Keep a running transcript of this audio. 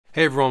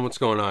Hey everyone, what's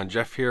going on?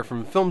 Jeff here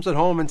from Films at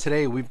Home, and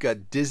today we've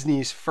got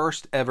Disney's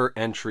first ever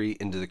entry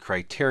into the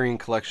Criterion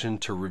Collection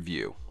to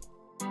review.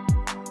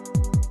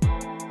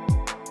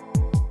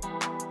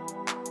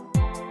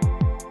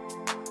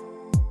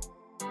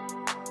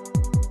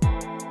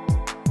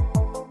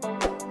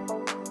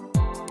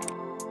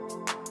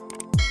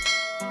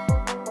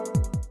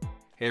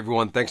 Hey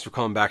everyone, thanks for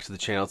coming back to the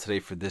channel today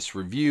for this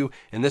review.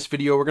 In this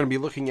video, we're going to be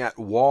looking at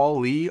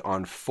Wall-E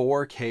on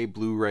 4K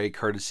Blu-ray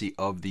courtesy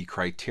of the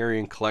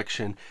Criterion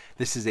Collection.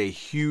 This is a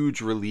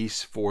huge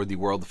release for the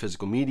world of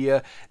physical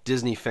media,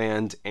 Disney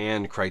fans,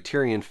 and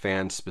Criterion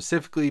fans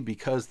specifically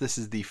because this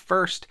is the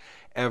first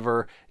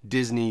ever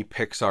Disney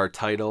Pixar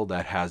title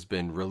that has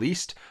been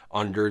released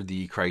under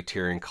the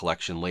Criterion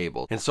Collection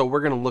label. And so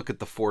we're going to look at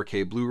the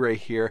 4K Blu-ray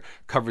here,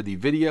 cover the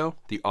video,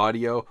 the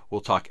audio,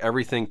 we'll talk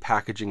everything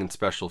packaging and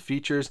special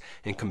features,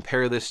 and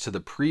compare this to the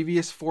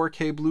previous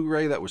 4K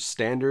Blu-ray that was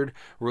standard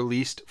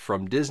released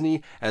from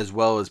Disney, as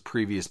well as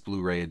previous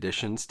Blu-ray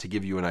editions to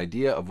give you an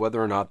idea of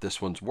whether or not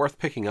this one's worth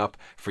picking up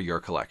for your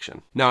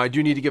collection. Now, I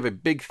do need to give a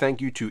big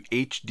thank you to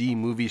UHD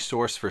Movie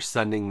Source for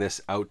sending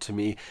this out to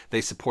me.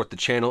 They support the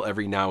channel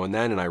every now and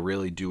then, and I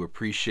really do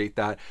appreciate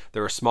that.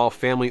 They're a small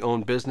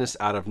family-owned business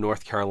out of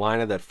North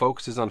Carolina that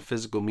focuses on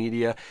physical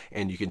media,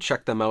 and you can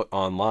check them out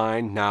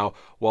online. Now,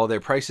 while their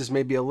prices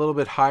may be a little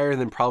bit higher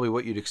than probably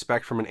what you'd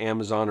expect from an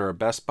Amazon or a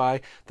Best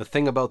Buy, the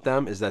thing about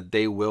them is that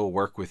they will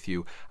work with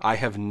you. I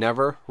have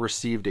never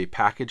received a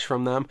package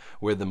from them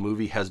where the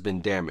movie has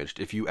been damaged.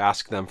 If you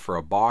ask them for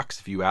a box,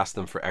 if you ask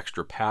them for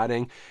extra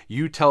padding,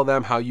 you tell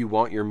them how you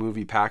want your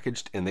movie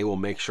packaged, and they will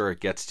make sure it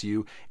gets to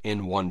you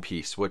in one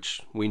piece,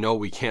 which we know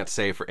we can't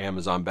say for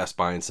Amazon, Best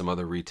Buy, and some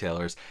other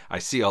retailers. I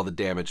see all the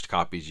damaged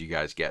copies you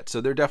guys get.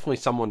 So they're definitely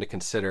someone to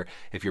consider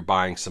if you're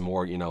buying some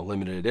more,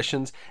 limited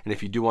editions. And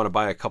if you do want to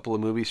buy a couple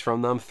of movies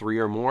from them, 3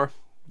 or more,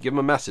 give them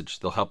a message.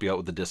 They'll help you out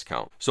with the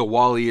discount. So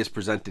Wall-E is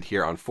presented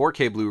here on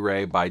 4K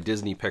Blu-ray by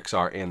Disney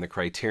Pixar and the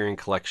Criterion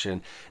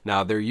Collection.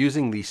 Now, they're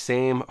using the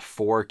same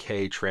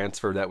 4K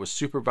transfer that was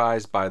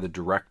supervised by the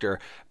director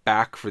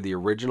back for the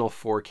original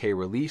 4K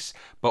release,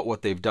 but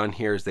what they've done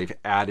here is they've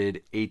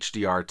added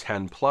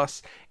HDR10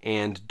 Plus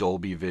and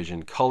Dolby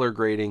Vision color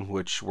grading,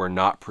 which were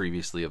not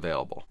previously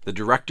available. The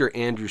director,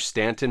 Andrew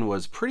Stanton,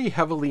 was pretty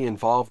heavily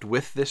involved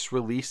with this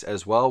release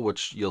as well,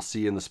 which you'll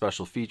see in the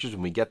special features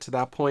when we get to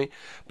that point,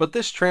 but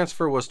this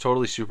transfer was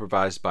totally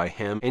supervised by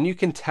him, and you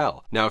can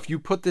tell. Now, if you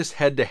put this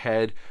head to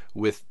head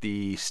with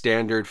the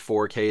standard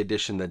 4K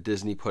edition that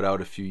Disney put out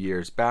a few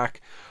years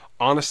back,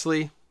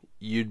 honestly,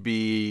 you'd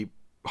be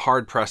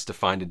hard-pressed to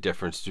find a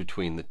difference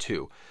between the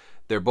two.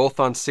 They're both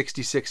on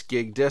 66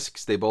 gig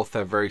discs. They both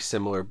have very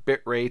similar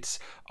bit rates,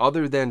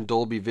 other than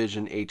Dolby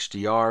Vision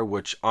HDR,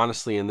 which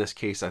honestly in this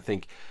case I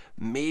think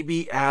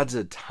maybe adds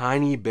a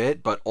tiny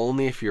bit, but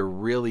only if you're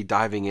really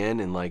diving in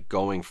and like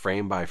going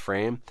frame by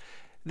frame.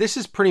 This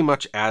is pretty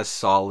much as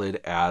solid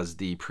as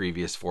the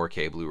previous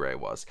 4K Blu-ray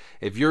was.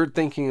 If you're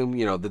thinking,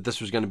 that this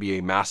was going to be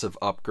a massive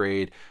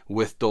upgrade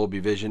with Dolby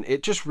Vision,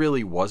 it just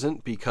really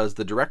wasn't, because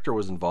the director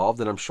was involved,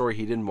 and I'm sure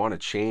he didn't want to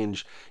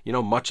change,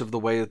 much of the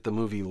way that the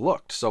movie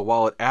looked. So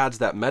while it adds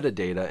that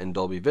metadata in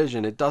Dolby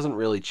Vision, it doesn't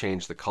really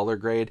change the color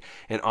grade.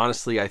 And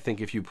honestly, I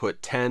think if you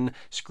put 10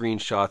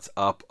 screenshots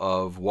up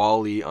of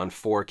Wall-E on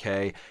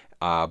 4K,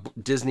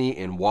 Disney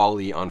and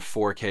Wall-E on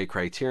 4K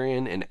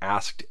Criterion, and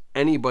asked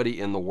anybody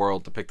in the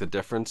world to pick the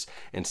difference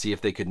and see if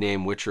they could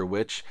name which or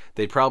which,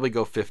 they'd probably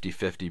go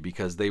 50-50,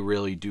 because they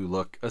really do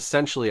look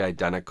essentially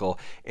identical.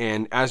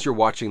 And as you're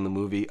watching the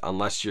movie,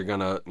 unless you're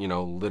gonna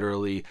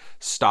literally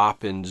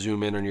stop and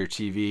zoom in on your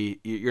TV,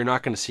 you're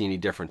not going to see any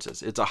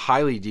differences. It's a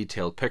highly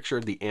detailed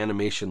picture. The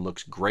animation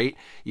looks great.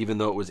 Even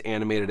though it was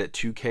animated at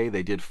 2K,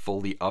 they did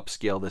fully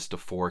upscale this to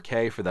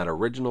 4K for that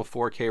original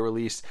 4K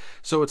release,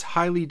 so it's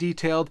highly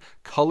detailed.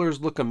 Colors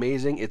look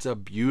amazing. It's a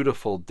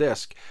beautiful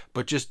disc,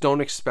 but just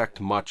don't expect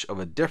much of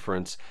a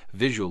difference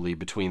visually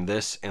between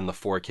this and the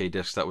 4K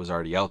disc that was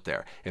already out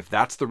there. If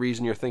that's the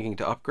reason you're thinking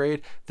to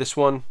upgrade, this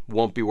one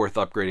won't be worth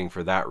upgrading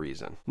for that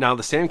reason. Now,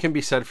 the same can be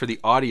said for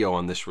the audio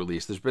on this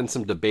release. There's been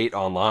some debate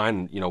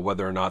online,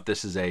 whether or not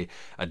this is a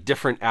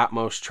different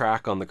Atmos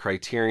track on the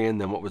Criterion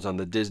than what was on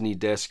the Disney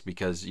disc,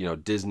 because,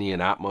 Disney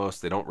and Atmos,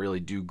 they don't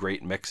really do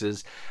great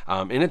mixes.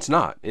 And it's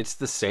not. It's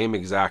the same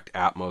exact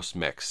Atmos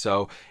mix.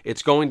 So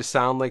it's going to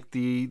sound like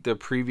the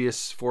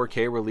previous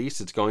 4K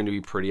release. It's going to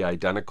be pretty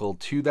identical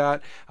to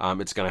that.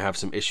 It's going to have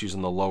some issues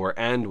in the lower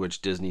end,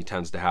 which Disney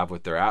tends to have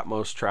with their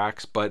Atmos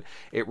tracks, but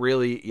it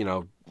really,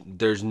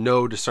 there's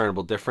no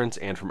discernible difference,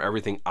 and from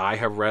everything I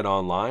have read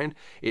online,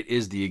 it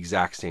is the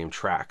exact same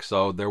track.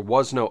 So there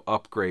was no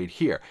upgrade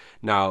here.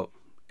 Now,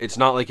 it's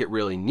not like it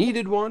really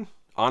needed one.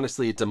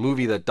 Honestly, it's a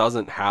movie that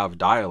doesn't have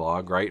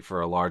dialogue, right,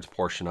 for a large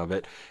portion of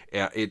it.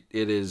 It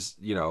is,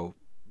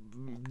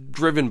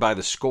 driven by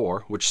the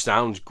score, which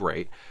sounds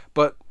great,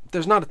 but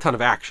there's not a ton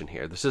of action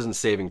here. This isn't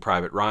Saving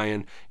Private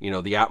Ryan. The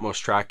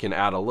Atmos track can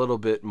add a little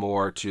bit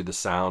more to the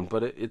sound,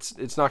 but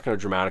it's not going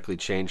to dramatically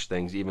change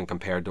things, even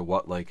compared to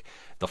what like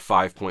the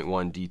 5.1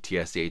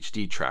 DTS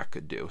HD track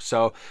could do.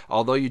 So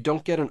although you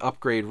don't get an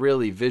upgrade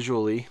really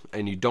visually,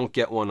 and you don't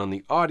get one on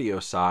the audio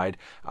side,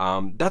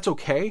 that's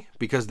okay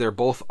because they're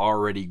both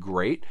already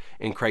great,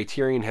 and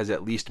Criterion has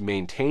at least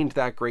maintained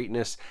that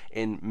greatness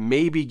and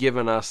maybe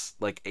given us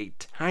like a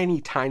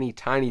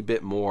tiny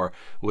bit more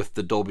with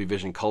the Dolby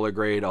Vision color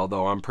grade,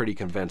 although I'm pretty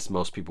convinced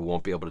most people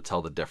won't be able to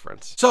tell the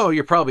difference. So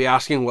you're probably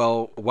asking,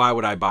 well, why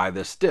would I buy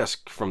this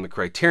disc from the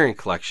Criterion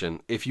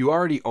Collection? If you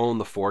already own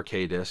the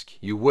 4K disc,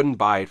 you wouldn't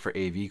buy it for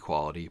AV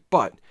quality,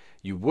 but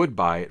you would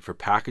buy it for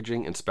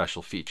packaging and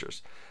special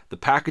features. The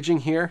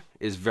packaging here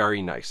is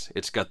very nice.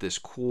 It's got this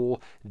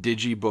cool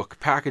digibook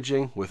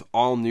packaging with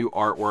all new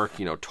artwork,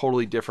 you know,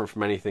 totally different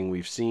from anything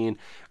we've seen.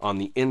 On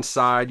the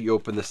inside, you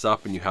open this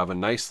up and you have a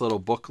nice little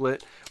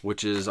booklet,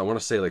 which is, I want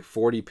to say like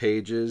 40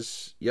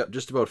 pages. Yep,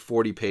 just about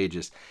 40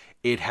 pages.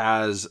 It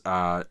has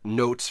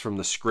notes from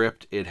the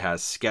script. It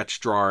has sketch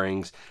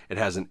drawings. It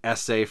has an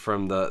essay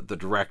from the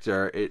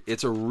director.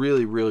 It's a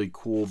really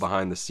cool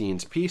behind the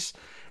scenes piece.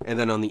 And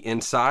then on the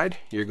inside,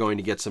 you're going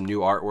to get some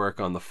new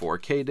artwork on the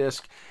 4K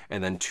disc,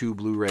 and then 2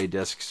 Blu-ray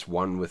discs,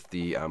 one with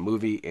the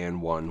movie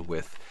and one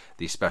with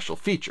the special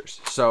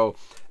features. So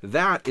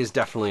that is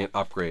definitely an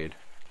upgrade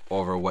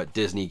over what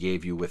Disney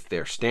gave you with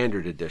their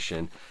standard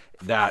edition.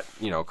 That,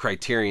 you know,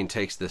 Criterion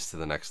takes this to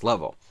the next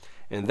level.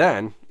 And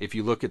then, if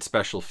you look at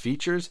special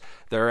features,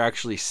 there are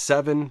actually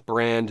 7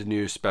 brand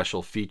new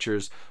special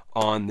features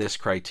on this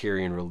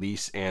Criterion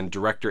release, and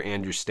director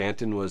Andrew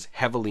Stanton was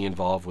heavily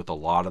involved with a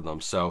lot of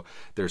them. So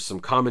there's some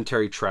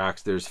commentary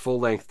tracks, there's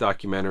full-length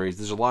documentaries,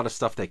 there's a lot of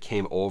stuff that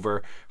came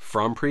over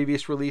from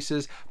previous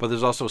releases, but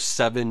there's also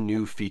 7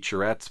 new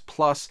featurettes,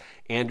 plus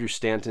Andrew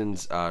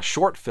Stanton's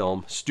short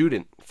film,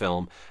 student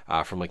film,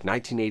 from like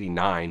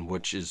 1989,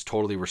 which is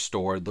totally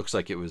restored. Looks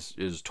like it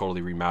is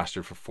totally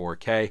remastered for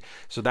 4K.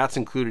 So that's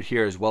included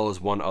here, as well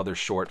as one other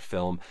short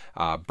film,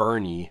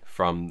 Bernie,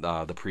 from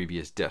the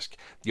previous disc.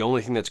 The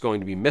only thing that's going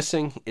to be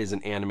missing is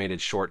an animated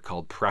short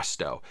called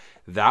Presto.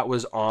 That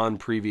was on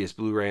previous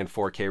Blu-ray and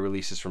 4K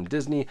releases from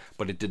Disney,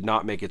 but it did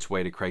not make its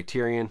way to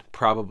Criterion,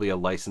 probably a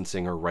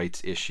licensing or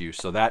rights issue,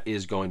 so that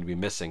is going to be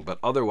missing. But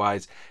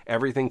otherwise,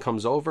 everything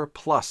comes over,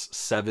 plus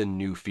 7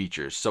 new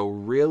features. So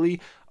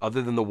really,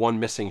 other than the one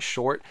missing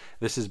short,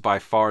 this is by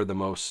far the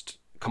most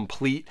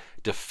complete,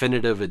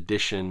 definitive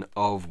edition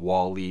of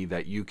Wall-E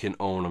that you can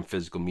own on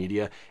physical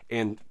media,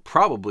 and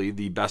probably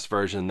the best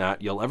version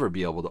that you'll ever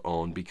be able to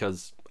own,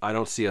 because I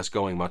don't see us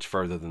going much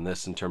further than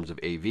this in terms of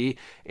AV,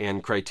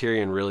 and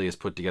Criterion really has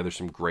put together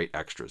some great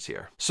extras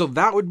here. So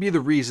that would be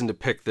the reason to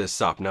pick this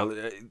up. Now,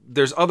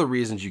 there's other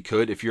reasons you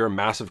could. If you're a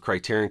massive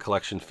Criterion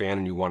Collection fan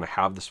and you want to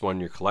have this one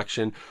in your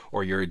collection,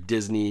 or you're a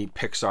Disney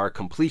Pixar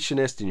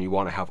completionist and you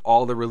want to have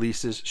all the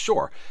releases,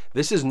 sure.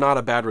 This is not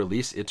a bad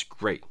release. It's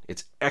great.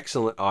 It's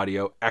excellent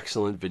audio,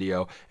 excellent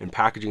video, and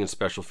packaging and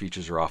special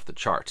features are off the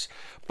charts.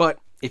 But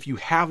if you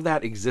have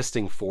that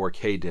existing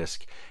 4K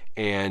disc,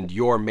 and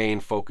your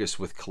main focus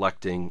with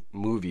collecting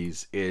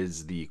movies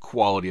is the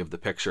quality of the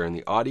picture and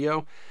the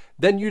audio,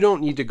 then you don't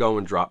need to go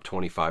and drop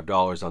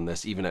 $25 on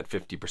this, even at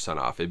 50%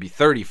 off. It'd be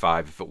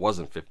 $35 if it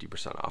wasn't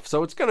 50% off.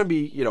 So it's going to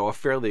be, you know, a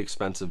fairly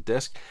expensive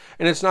disc,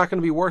 and it's not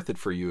going to be worth it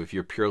for you if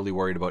you're purely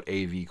worried about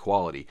AV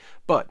quality.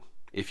 But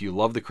if you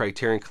love the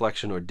Criterion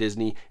Collection or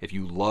Disney, if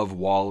you love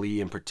Wall-E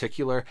in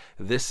particular,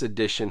 this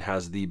edition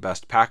has the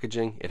best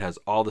packaging. It has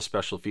all the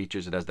special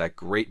features. It has that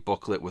great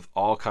booklet with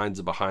all kinds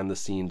of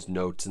behind-the-scenes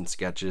notes and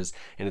sketches,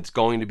 and it's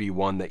going to be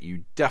one that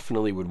you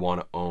definitely would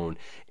want to own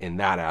in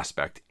that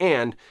aspect.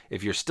 And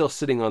if you're still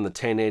sitting on the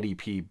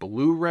 1080p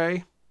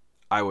Blu-ray,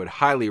 I would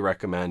highly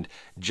recommend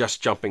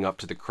just jumping up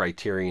to the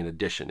Criterion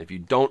edition. If you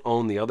don't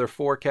own the other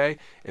 4K,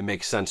 it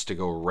makes sense to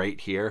go right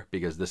here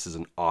because this is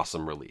an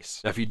awesome release.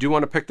 Now, if you do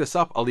want to pick this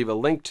up, I'll leave a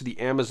link to the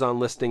Amazon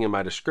listing in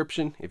my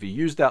description. If you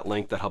use that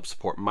link, that helps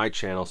support my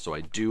channel, so I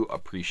do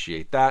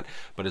appreciate that.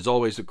 But as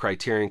always, the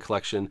Criterion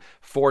Collection,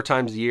 4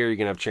 times a year, you're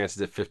going to have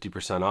chances at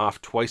 50%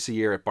 off, twice a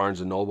year at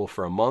Barnes & Noble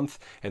for a month,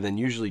 and then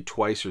usually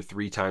twice or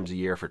 3 times a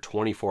year for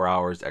 24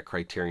 hours at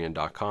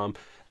Criterion.com.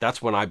 That's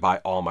when I buy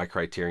all my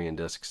Criterion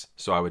discs,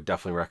 so I would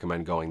definitely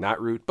recommend going that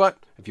route. But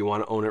if you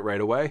want to own it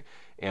right away,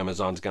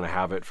 Amazon's going to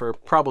have it for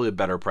probably a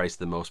better price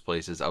than most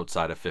places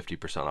outside of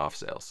 50% off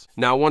sales.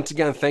 Now, once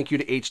again, thank you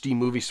to HD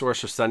Movie Source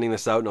for sending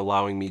this out and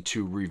allowing me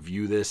to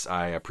review this.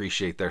 I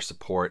appreciate their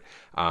support,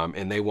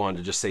 and they wanted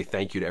to just say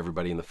thank you to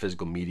everybody in the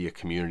physical media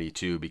community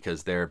too,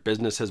 because their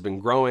business has been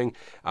growing.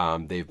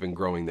 They've been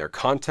growing their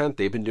content.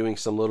 They've been doing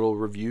some little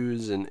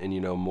reviews and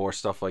you know, more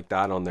stuff like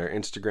that on their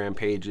Instagram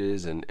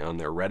pages and on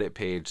their Reddit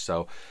page.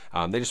 So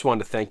they just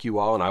wanted to thank you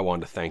all, and I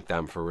wanted to thank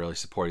them for really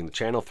supporting the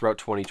channel throughout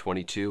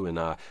 2022,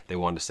 and they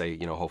wanted to say,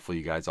 you know, hopefully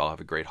you guys all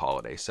have a great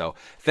holiday. So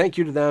thank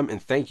you to them, and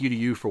thank you to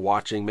you for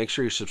watching. Make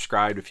sure you're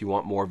subscribed if you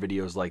want more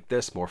videos like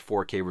this, more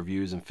 4K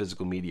reviews and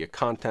physical media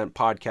content,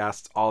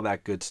 podcasts, all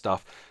that good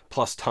stuff.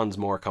 plus tons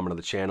more coming to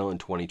the channel in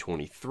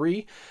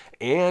 2023.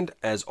 And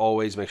as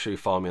always, make sure you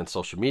follow me on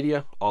social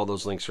media. All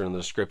those links are in the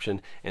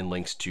description, and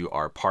links to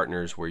our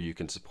partners where you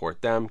can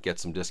support them, get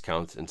some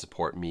discounts, and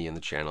support me and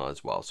the channel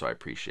as well. So I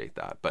appreciate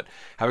that. But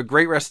have a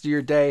great rest of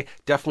your day.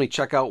 Definitely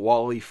check out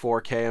WALL-E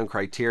 4K on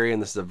Criterion.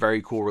 This is a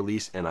very cool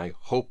release, and I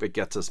hope it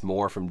gets us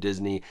more from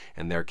Disney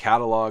and their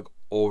catalog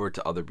over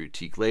to other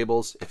boutique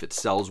labels. If it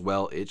sells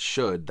well, it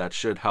should. That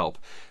should help.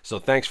 So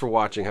thanks for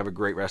watching. Have a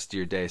great rest of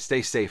your day.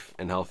 Stay safe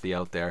and healthy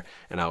out there,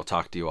 and I will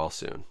talk to you all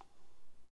soon.